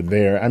that we were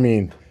there. I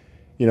mean,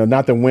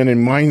 not the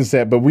winning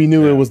mindset, but we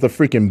knew it was the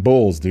freaking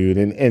Bulls, dude,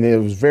 and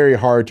it was very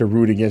hard to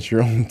root against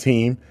your own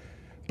team.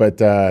 But,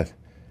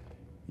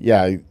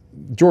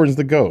 Jordan's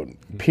the GOAT,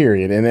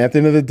 period. And at the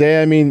end of the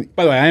day, I mean...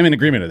 By the way, I am in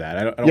agreement with that.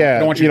 I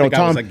don't want you to think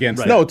I was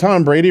against that. No,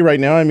 Tom Brady right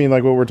now, I mean,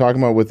 like what we're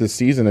talking about with this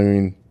season, I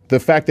mean... the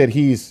fact that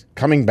he's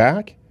coming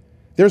back,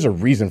 there's a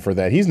reason for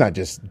that. He's not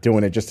just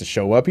doing it just to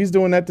show up. He's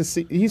doing that to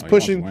see. He's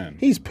pushing.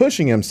 He's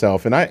pushing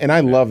himself, and I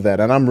love that,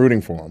 and I'm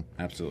rooting for him.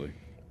 Absolutely.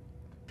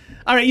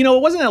 All right, it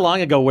wasn't that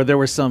long ago where there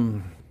were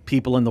some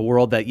people in the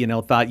world that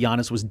thought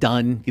Giannis was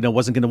done,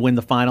 wasn't going to win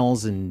the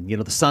finals, and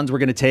the Suns were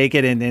going to take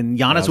it, and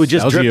Giannis would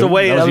just drift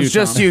away. That was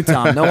just you,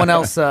 Tom. No one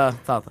else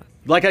thought that.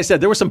 Like I said,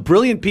 there were some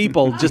brilliant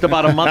people just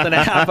about a month and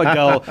a half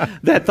ago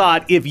that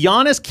thought if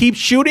Giannis keeps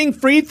shooting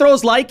free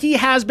throws like he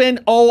has been,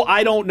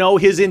 I don't know,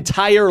 his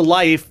entire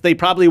life, they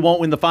probably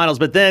won't win the finals.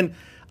 But then,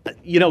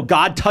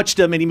 God touched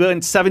him and he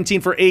went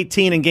 17 for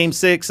 18 in Game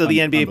 6 of the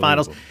NBA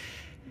Finals.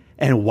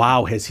 And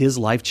wow, has his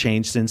life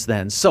changed since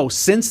then. So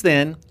since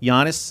then,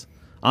 Giannis,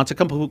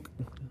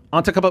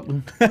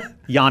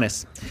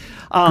 Giannis.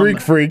 Greek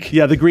freak.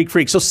 Yeah, the Greek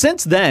freak. So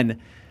since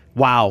then,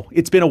 wow,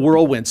 it's been a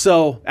whirlwind.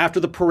 So after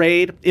the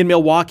parade in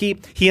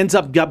Milwaukee, he ends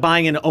up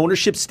buying an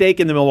ownership stake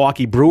in the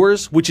Milwaukee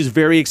Brewers, which is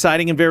very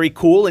exciting and very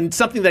cool, and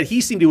something that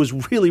he seemed to was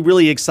really,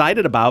 really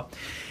excited about.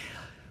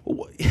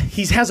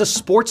 He has a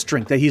sports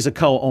drink that he's a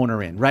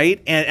co-owner in,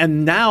 right?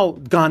 And now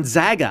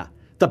Gonzaga,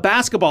 the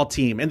basketball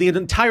team, and the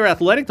entire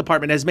athletic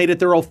department has made it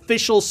their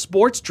official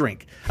sports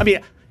drink. I mean,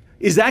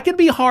 is that going to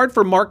be hard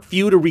for Mark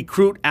Few to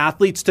recruit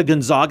athletes to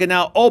Gonzaga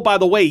now? Oh, by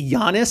the way,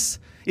 Giannis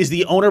is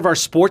the owner of our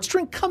sports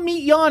drink. Come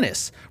meet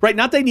Giannis, right?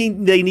 Not that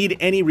they need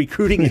any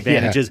recruiting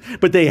advantages,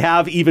 but they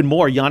have even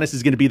more. Giannis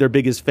is going to be their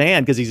biggest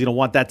fan because he's going to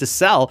want that to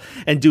sell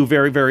and do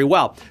very, very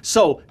well.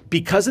 So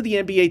because of the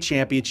NBA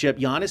championship,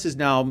 Giannis is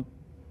now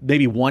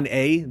maybe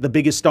 1A, the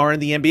biggest star in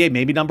the NBA,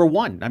 maybe number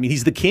 1. I mean,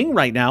 he's the king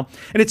right now.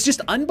 And it's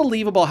just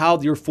unbelievable how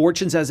your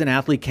fortunes as an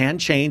athlete can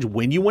change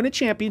when you win a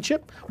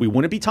championship. We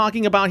wouldn't be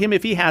talking about him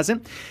if he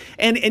hasn't.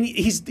 And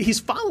he's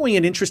following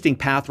an interesting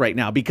path right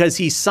now because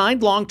he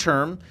signed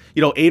long-term,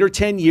 8 or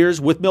 10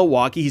 years with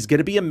Milwaukee. He's going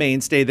to be a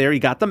mainstay there. He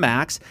got the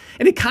max.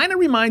 And it kind of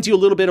reminds you a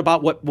little bit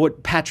about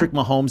what Patrick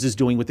Mahomes is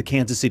doing with the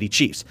Kansas City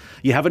Chiefs.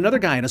 You have another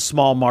guy in a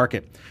small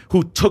market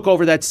who took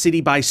over that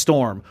city by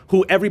storm,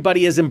 who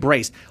everybody has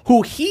embraced,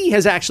 who he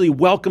has actually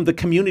welcomed the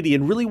community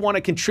and really want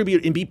to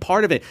contribute and be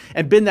part of it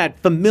and been that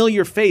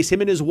familiar face,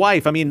 him and his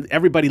wife. I mean,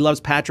 everybody loves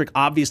Patrick,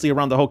 obviously,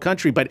 around the whole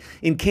country, but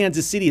in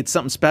Kansas City, it's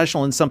something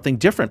special and something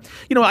different.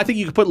 I think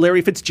you could put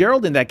Larry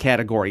Fitzgerald in that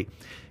category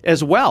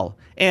as well.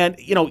 And,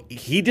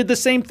 he did the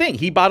same thing.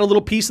 He bought a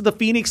little piece of the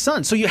Phoenix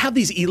Suns. So you have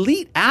these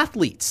elite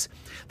athletes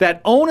that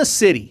own a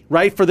city,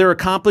 right, for their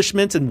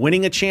accomplishments and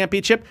winning a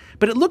championship.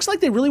 But it looks like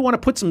they really want to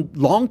put some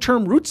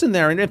long-term roots in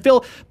there. And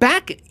Phil,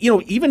 back,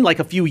 even like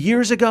a few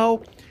years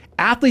ago,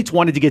 athletes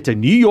wanted to get to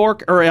New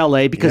York or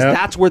LA because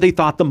that's where they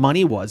thought the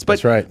money was. But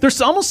that's right. There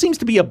almost seems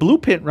to be a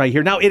blueprint right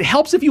here. Now, it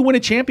helps if you win a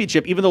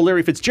championship, even though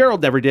Larry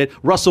Fitzgerald never did.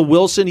 Russell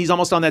Wilson, he's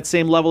almost on that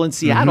same level in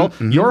Seattle,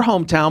 your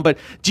hometown. But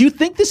do you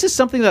think this is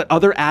something that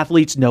other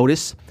athletes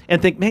notice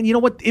and think, man, you know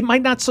what? It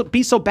might not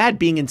be so bad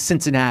being in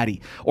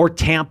Cincinnati or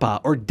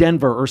Tampa or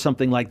Denver or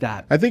something like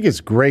that. I think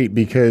it's great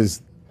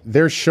because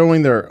they're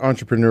showing their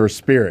entrepreneur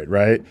spirit,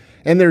 right?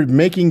 And they're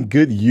making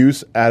good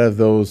use out of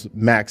those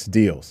max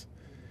deals.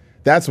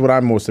 That's what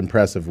I'm most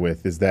impressive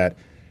with is that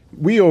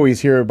we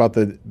always hear about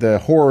the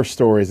horror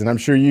stories, and I'm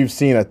sure you've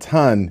seen a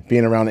ton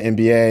being around the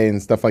NBA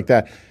and stuff like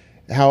that,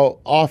 how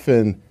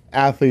often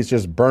athletes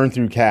just burn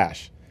through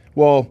cash.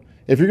 Well,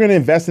 if you're going to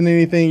invest in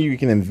anything, you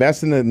can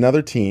invest in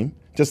another team,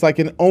 just like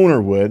an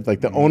owner would.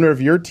 Like the owner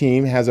of your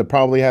team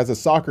probably has a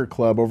soccer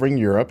club over in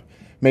Europe,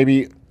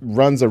 maybe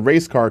runs a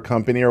race car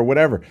company or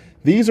whatever.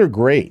 These are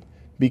great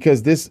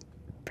because this,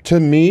 to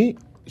me,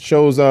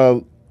 shows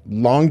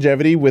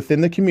longevity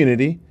within the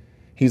community.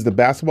 He's the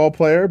basketball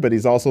player, but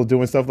he's also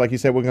doing stuff, like you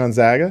said, with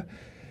Gonzaga.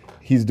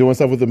 He's doing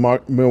stuff with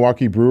the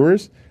Milwaukee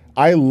Brewers.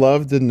 I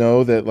love to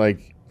know that,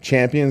 like,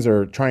 champions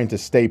are trying to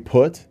stay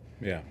put.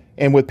 Yeah.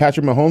 And with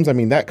Patrick Mahomes, I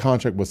mean, that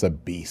contract was a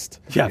beast.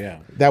 Yeah.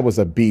 That was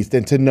a beast.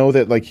 And to know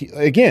that, like,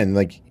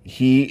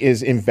 he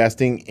is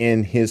investing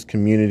in his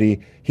community.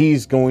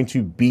 He's going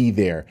to be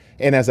there.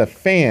 And as a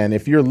fan,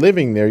 if you're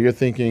living there, you're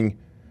thinking,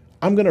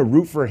 I'm going to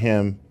root for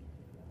him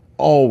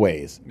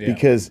always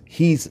because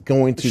he's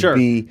going to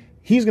be –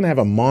 he's going to have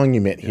a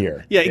monument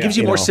here. Yeah, it gives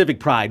you more civic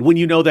pride when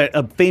you know that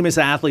a famous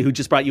athlete who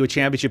just brought you a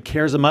championship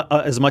cares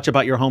as much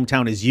about your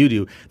hometown as you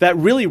do. That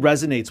really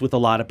resonates with a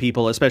lot of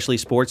people, especially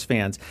sports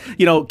fans.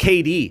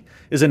 KD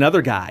is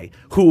another guy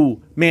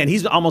who, man,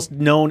 he's almost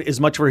known as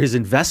much for his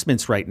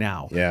investments right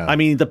now. Yeah. I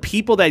mean, the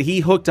people that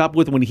he hooked up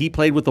with when he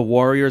played with the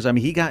Warriors, I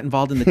mean, he got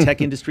involved in the tech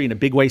industry in a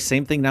big way.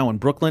 Same thing now in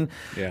Brooklyn.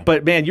 Yeah.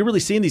 But, man, you're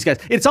really seeing these guys.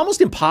 It's almost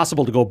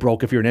impossible to go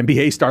broke if you're an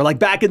NBA star. Like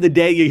back in the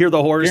day, you hear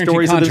the horror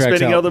stories of them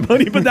spending all the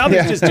money, but now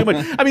there's just too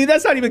much. I mean,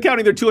 that's not even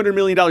counting their $200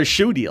 million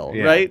shoe deal,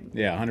 right?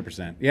 Yeah,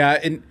 100%. Yeah,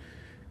 and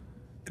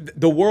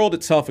the world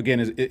itself, again,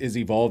 is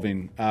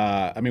evolving.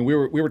 I mean, we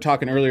were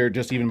talking earlier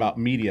just even about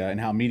media and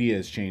how media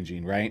is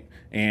changing, right?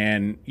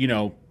 And,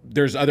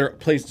 there's other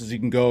places you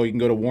can go. You can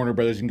go to Warner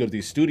Brothers. You can go to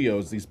these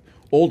studios, these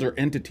older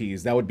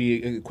entities. That would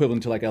be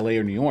equivalent to like LA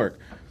or New York.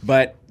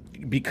 But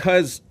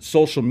because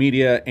social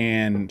media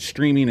and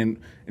streaming and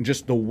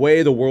just the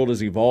way the world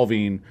is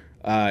evolving,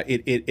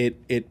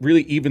 it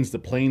really evens the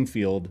playing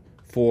field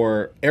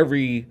for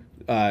every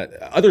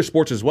other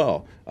sports as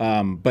well.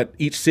 But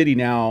each city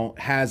now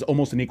has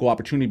almost an equal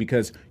opportunity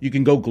because you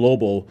can go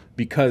global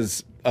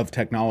because of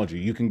technology.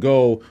 You can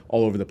go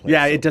all over the place.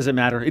 Yeah, it doesn't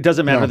matter. It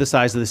doesn't matter the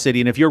size of the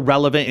city. And if you're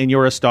relevant and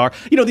you're a star,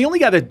 the only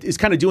guy that is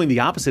kind of doing the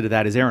opposite of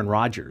that is Aaron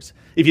Rodgers,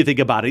 if you think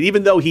about it.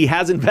 Even though he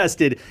has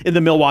invested in the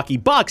Milwaukee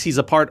Bucks, he's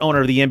a part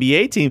owner of the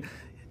NBA team.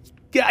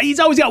 Yeah, he's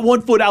always got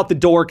one foot out the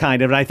door,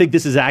 kind of, and I think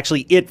this is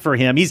actually it for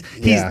him.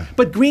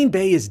 But Green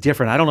Bay is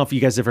different. I don't know if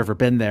you guys have ever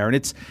been there,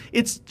 and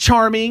it's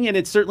charming, and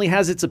it certainly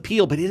has its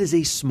appeal, but it is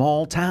a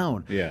small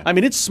town. Yeah. I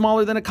mean, it's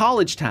smaller than a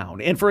college town,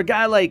 and for a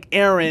guy like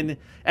Aaron,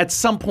 at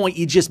some point,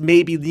 you just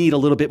maybe need a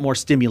little bit more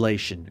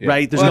stimulation,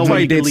 right? There's no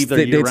way you can leave there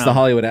year-round. Dates the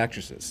Hollywood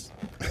actresses.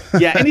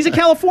 Yeah, and he's a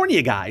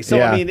California guy, so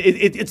I mean,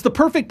 it's the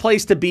perfect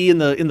place to be in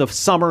the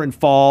summer and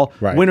fall.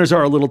 Right. Winters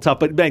are a little tough,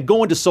 but man,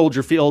 going to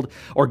Soldier Field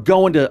or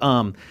going to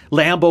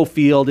Lambeau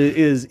Field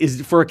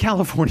is for a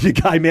California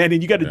guy, man,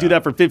 and you got to do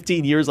that for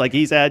 15 years like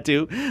he's had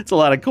to. It's a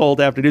lot of cold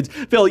afternoons.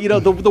 Phil,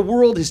 the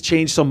world has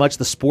changed so much.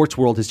 The sports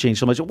world has changed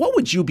so much. What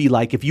would you be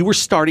like if you were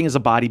starting as a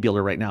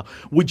bodybuilder right now?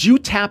 Would you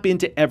tap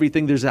into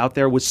everything there's out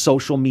there with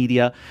social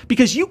media?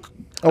 Because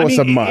it's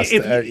a must.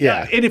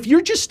 Yeah. And if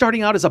you're just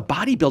starting out as a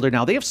bodybuilder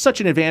now, they have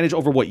such an advantage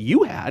over what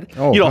you had.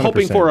 Oh,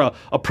 hoping 100%. for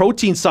a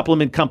protein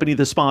supplement company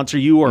to sponsor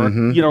you or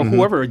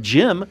whoever, a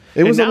gym.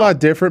 It was a lot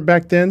different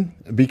back then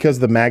because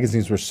the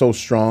magazines were so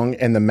strong,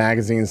 and the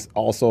magazines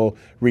also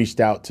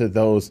reached out to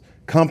those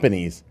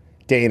companies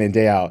day in and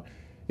day out.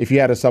 If you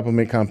had a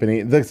supplement company,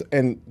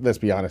 and let's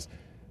be honest,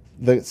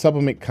 the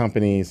supplement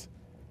companies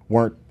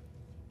weren't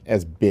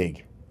as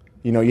big.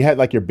 You had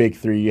like your big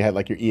three, you had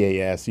like your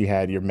EAS, you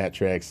had your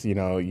Metrics, you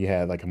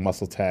had like a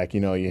Muscle Tech,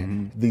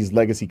 these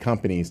legacy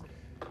companies.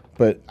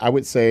 But I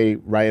would say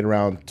right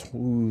around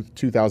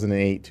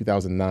 2008,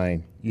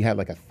 2009, you had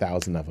like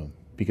 1,000 of them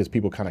because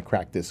people kind of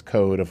cracked this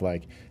code of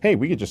like, hey,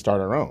 we could just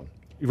start our own.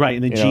 Right,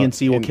 and then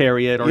GNC will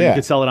carry it, or you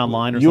could sell it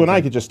online or something. You and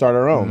I could just start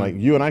our own. Like,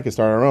 you and I could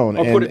start our own.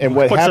 Or and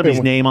what put happened,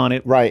 somebody's name on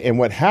it. Right, and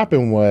what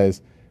happened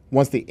was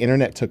once the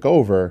internet took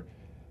over,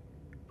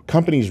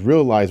 companies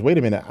realized, wait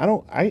a minute,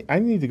 I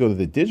need to go to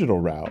the digital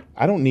route.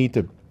 I don't need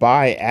to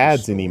buy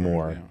ads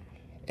anymore. Yeah.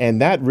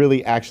 And that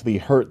really actually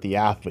hurt the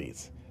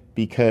athletes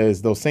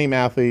because those same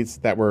athletes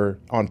that were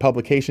on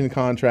publication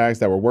contracts,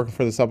 that were working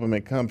for the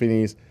supplement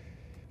companies,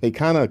 they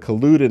kind of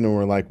colluded and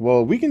were like,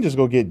 well, we can just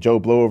go get Joe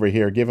Blow over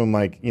here, give him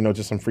like,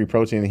 just some free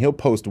protein, and he'll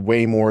post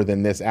way more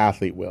than this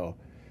athlete will.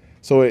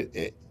 So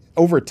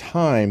over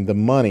time, the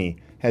money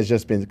has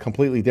just been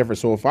completely different.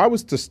 So if I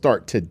was to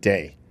start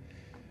today,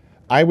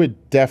 I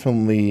would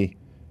definitely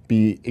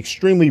be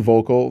extremely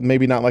vocal,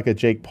 maybe not like a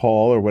Jake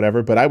Paul or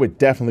whatever, but I would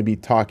definitely be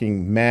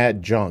talking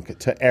mad junk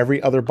to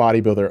every other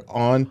bodybuilder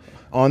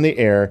on the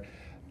air,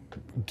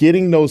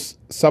 getting those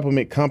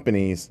supplement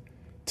companies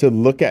to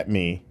look at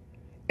me.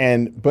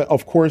 But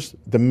of course,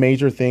 the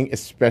major thing,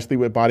 especially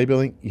with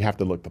bodybuilding, you have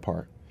to look the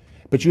part.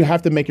 But you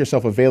have to make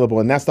yourself available,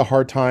 and that's the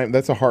hard time.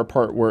 That's the hard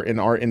part where in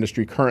our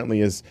industry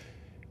currently is,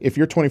 if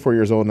you're 24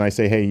 years old and I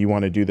say, hey, you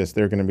want to do this,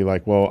 they're going to be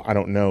like, well, I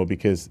don't know,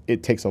 because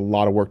it takes a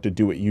lot of work to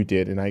do what you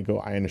did. And I go,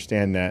 I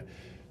understand that.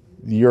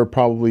 You're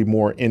probably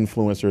more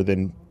influencer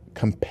than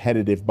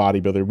competitive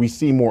bodybuilder. We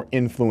see more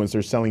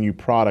influencers selling you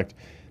product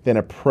than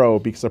a pro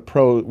because a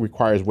pro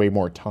requires way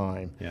more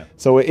time. Yeah.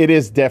 So it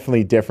is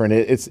definitely different.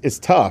 It's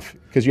tough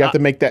because you have to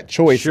make that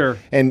choice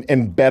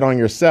and bet on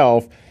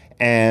yourself.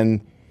 And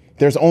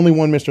there's only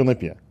one Mr.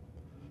 Olympia.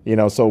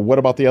 So what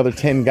about the other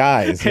 10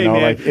 guys? Hey,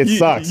 man, it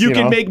sucks. You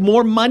can make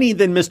more money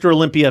than Mr.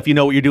 Olympia if you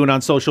know what you're doing on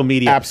social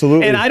media.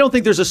 Absolutely. And I don't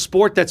think there's a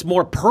sport that's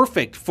more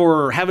perfect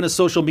for having a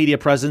social media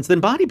presence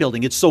than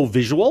bodybuilding. It's so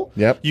visual.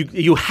 Yep.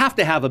 You have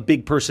to have a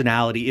big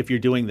personality if you're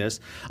doing this.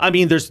 I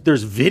mean, there's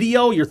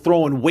video. You're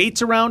throwing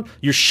weights around.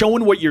 You're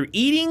showing what you're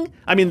eating.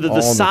 I mean,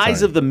 the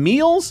size of the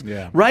meals,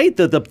 right?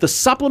 The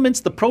supplements,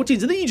 the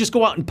proteins, and then you just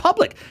go out in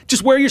public.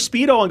 Just wear your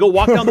Speedo and go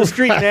walk down the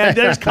street, man.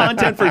 There's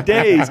content for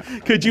days.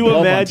 Could you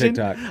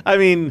imagine? I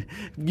mean,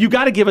 you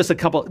got to give us a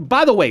couple.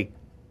 By the way,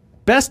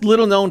 best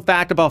little known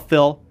fact about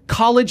Phil,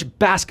 college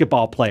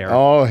basketball player.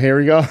 Oh, here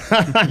we go.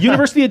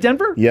 University of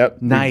Denver?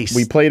 Yep. Nice.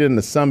 We played in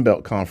the Sun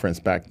Belt Conference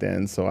back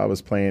then, so I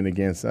was playing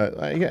against,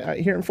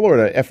 here in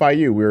Florida,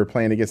 FIU, we were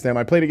playing against them.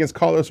 I played against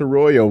Carlos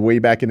Arroyo way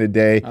back in the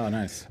day. Oh,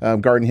 nice.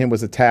 Guarding him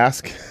was a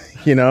task,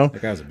 That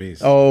guy's a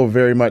beast. Oh,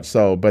 very much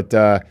so. But,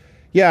 I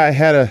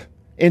had a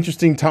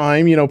interesting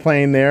time,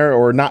 playing there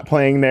or not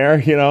playing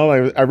there.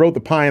 I wrote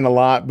the pine a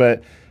lot,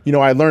 but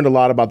I learned a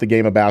lot about the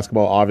game of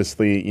basketball,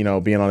 obviously,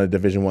 being on a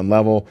Division I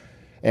level.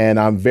 And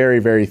I'm very,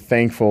 very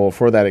thankful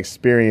for that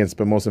experience,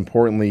 but most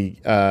importantly,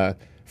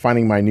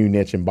 finding my new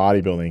niche in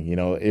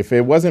bodybuilding. If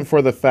it wasn't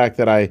for the fact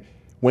that I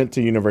went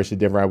to University of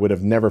Denver, I would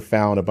have never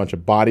found a bunch of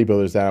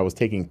bodybuilders that I was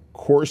taking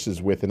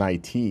courses with in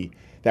IT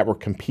that were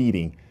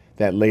competing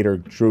that later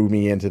drew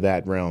me into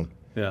that realm.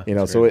 Yeah. You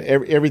know, so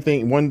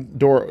everything, one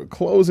door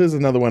closes,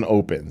 another one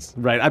opens.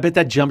 Right. I bet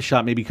that jump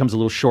shot maybe comes a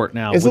little short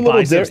now. It's with a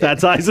little biceps that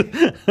size.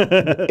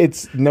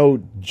 It's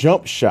no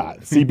jump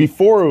shot. See,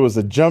 before it was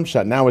a jump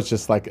shot. Now it's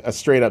just like a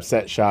straight up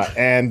set shot.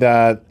 And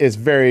it's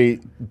very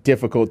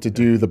difficult to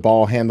do the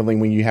ball handling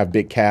when you have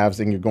big calves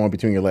and you're going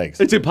between your legs.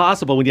 It's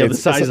impossible when you have the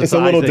size of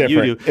thighs that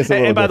you do.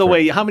 And by the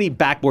way, how many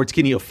backboards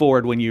can you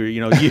afford when you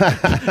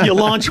you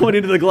launch one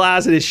into the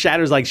glass and it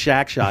shatters like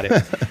Shaq shot it?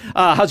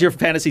 How's your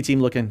fantasy team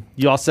looking?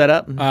 You all set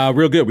up?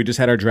 Real good. We just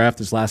had our draft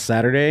this last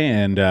Saturday,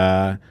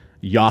 and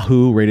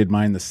Yahoo rated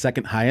mine the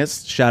second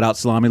highest. Shout out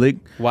Salami League.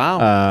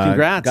 Wow.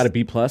 Congrats. Got a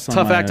B+.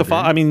 Tough act to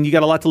follow. I mean, you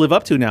got a lot to live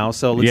up to now,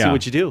 so let's see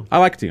what you do. I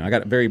like a team. I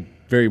got a very,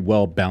 very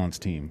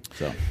well-balanced team.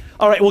 So.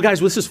 All right. Well, guys,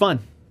 this is fun.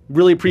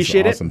 Really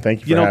appreciate awesome. it.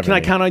 Thank you for having can I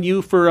me. count on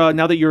you for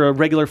now that you're a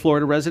regular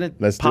Florida resident?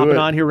 Let's do popping it.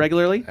 on here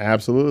regularly?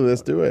 Absolutely.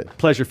 Let's do it.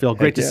 Pleasure, Phil.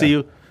 Great to yeah. see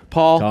you.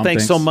 Paul, Tom,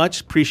 thanks so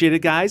much. Appreciate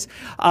it, guys.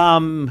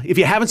 If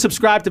you haven't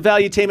subscribed to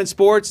Valuetainment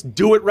Sports,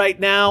 do it right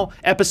now.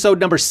 Episode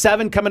number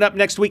 7 coming up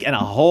next week, and a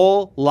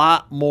whole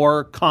lot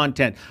more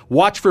content.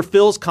 Watch for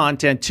Phil's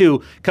content,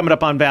 too, coming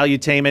up on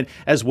Valuetainment,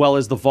 as well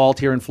as the Vault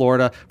here in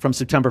Florida from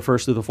September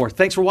 1st through the 4th.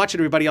 Thanks for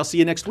watching, everybody. I'll see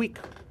you next week.